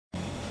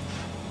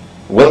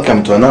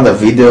Welcome to another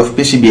video of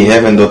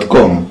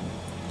PCBHeaven.com.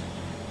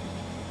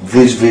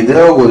 This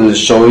video will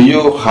show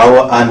you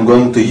how I'm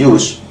going to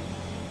use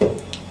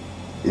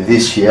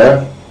this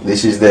here.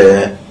 This is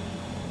the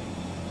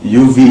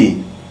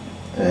UV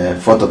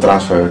photo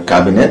transfer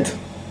cabinet.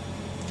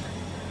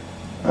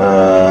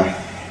 There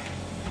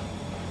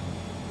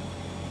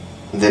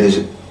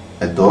is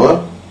a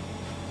door,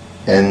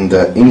 and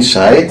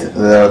inside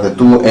there are the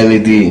two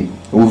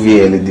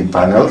UV LED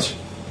panels.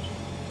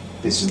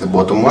 This is the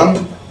bottom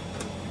one,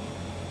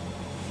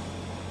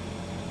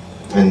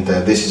 and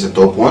this is the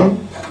top one.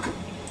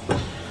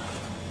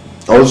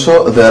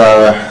 Also there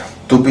are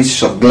two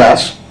pieces of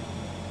glass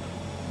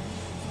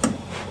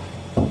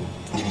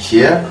in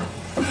here,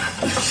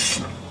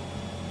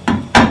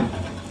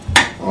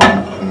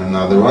 and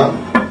another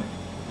one.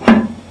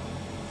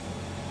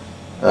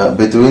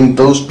 Between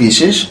those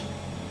pieces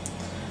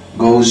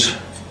goes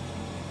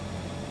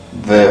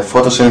the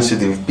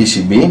photosensitive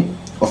PCB.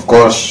 Of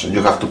course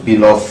you have to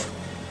peel off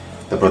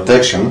the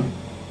protection,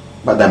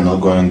 but I'm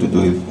not going to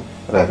do it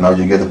right now.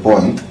 You get the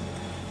point.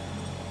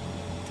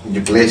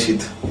 You place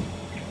it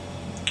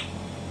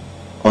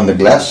on the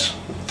glass,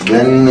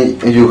 then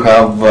you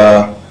have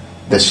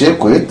the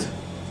circuit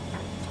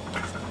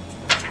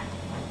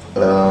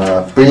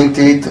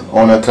printed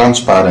on a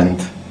transparent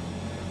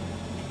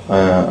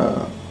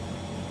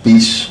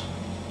piece.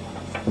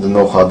 I don't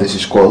know how this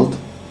is called,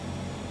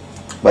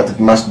 but it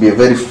must be a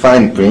very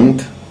fine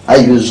print. I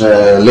use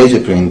a laser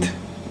print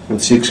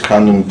with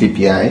 600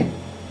 dpi.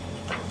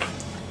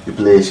 You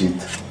place it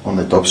on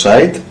the top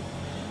side.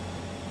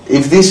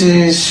 If this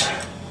is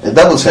a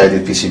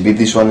double-sided PCB,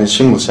 this one is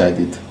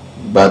single-sided,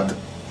 but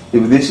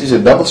if this is a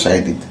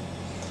double-sided,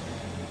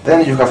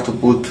 then you have to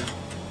put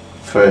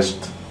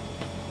first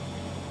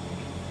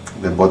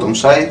the bottom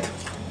side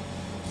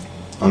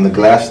on the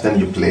glass, then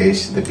you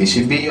place the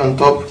PCB on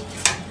top,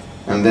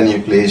 and then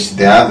you place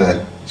the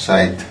other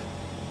side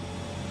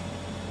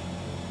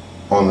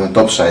on the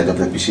top side of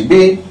the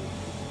PCB.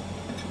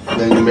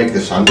 Then you make the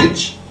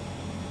sandwich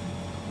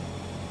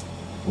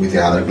with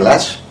the other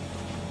glass,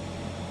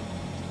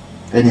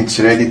 and it's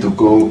ready to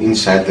go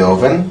inside the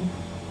oven.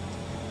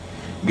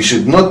 You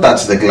should not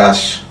touch the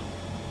glass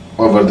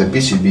over the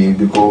PCB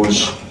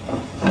because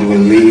you will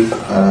leave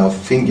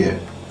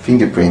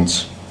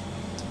fingerprints,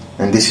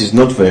 and this is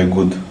not very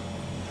good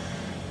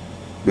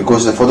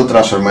because the photo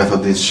transfer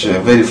method is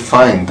very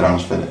fine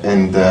transfer,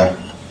 and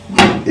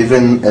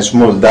even a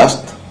small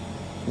dust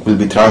will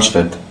be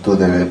transferred to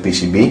the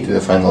PCB, to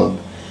the final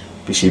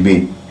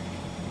PCB.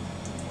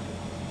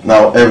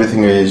 Now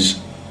everything is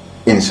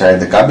inside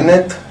the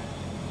cabinet.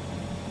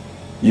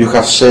 You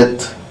have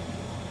set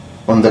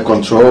on the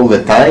control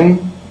the time,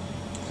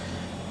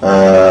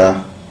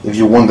 if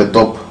you want the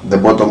top, the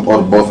bottom,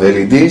 or both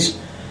LEDs,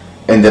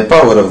 and the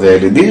power of the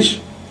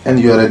LEDs, and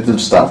you are ready to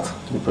start.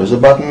 You press the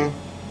button,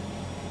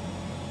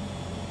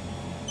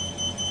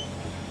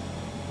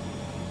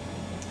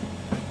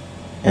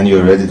 and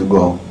you're ready to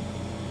go.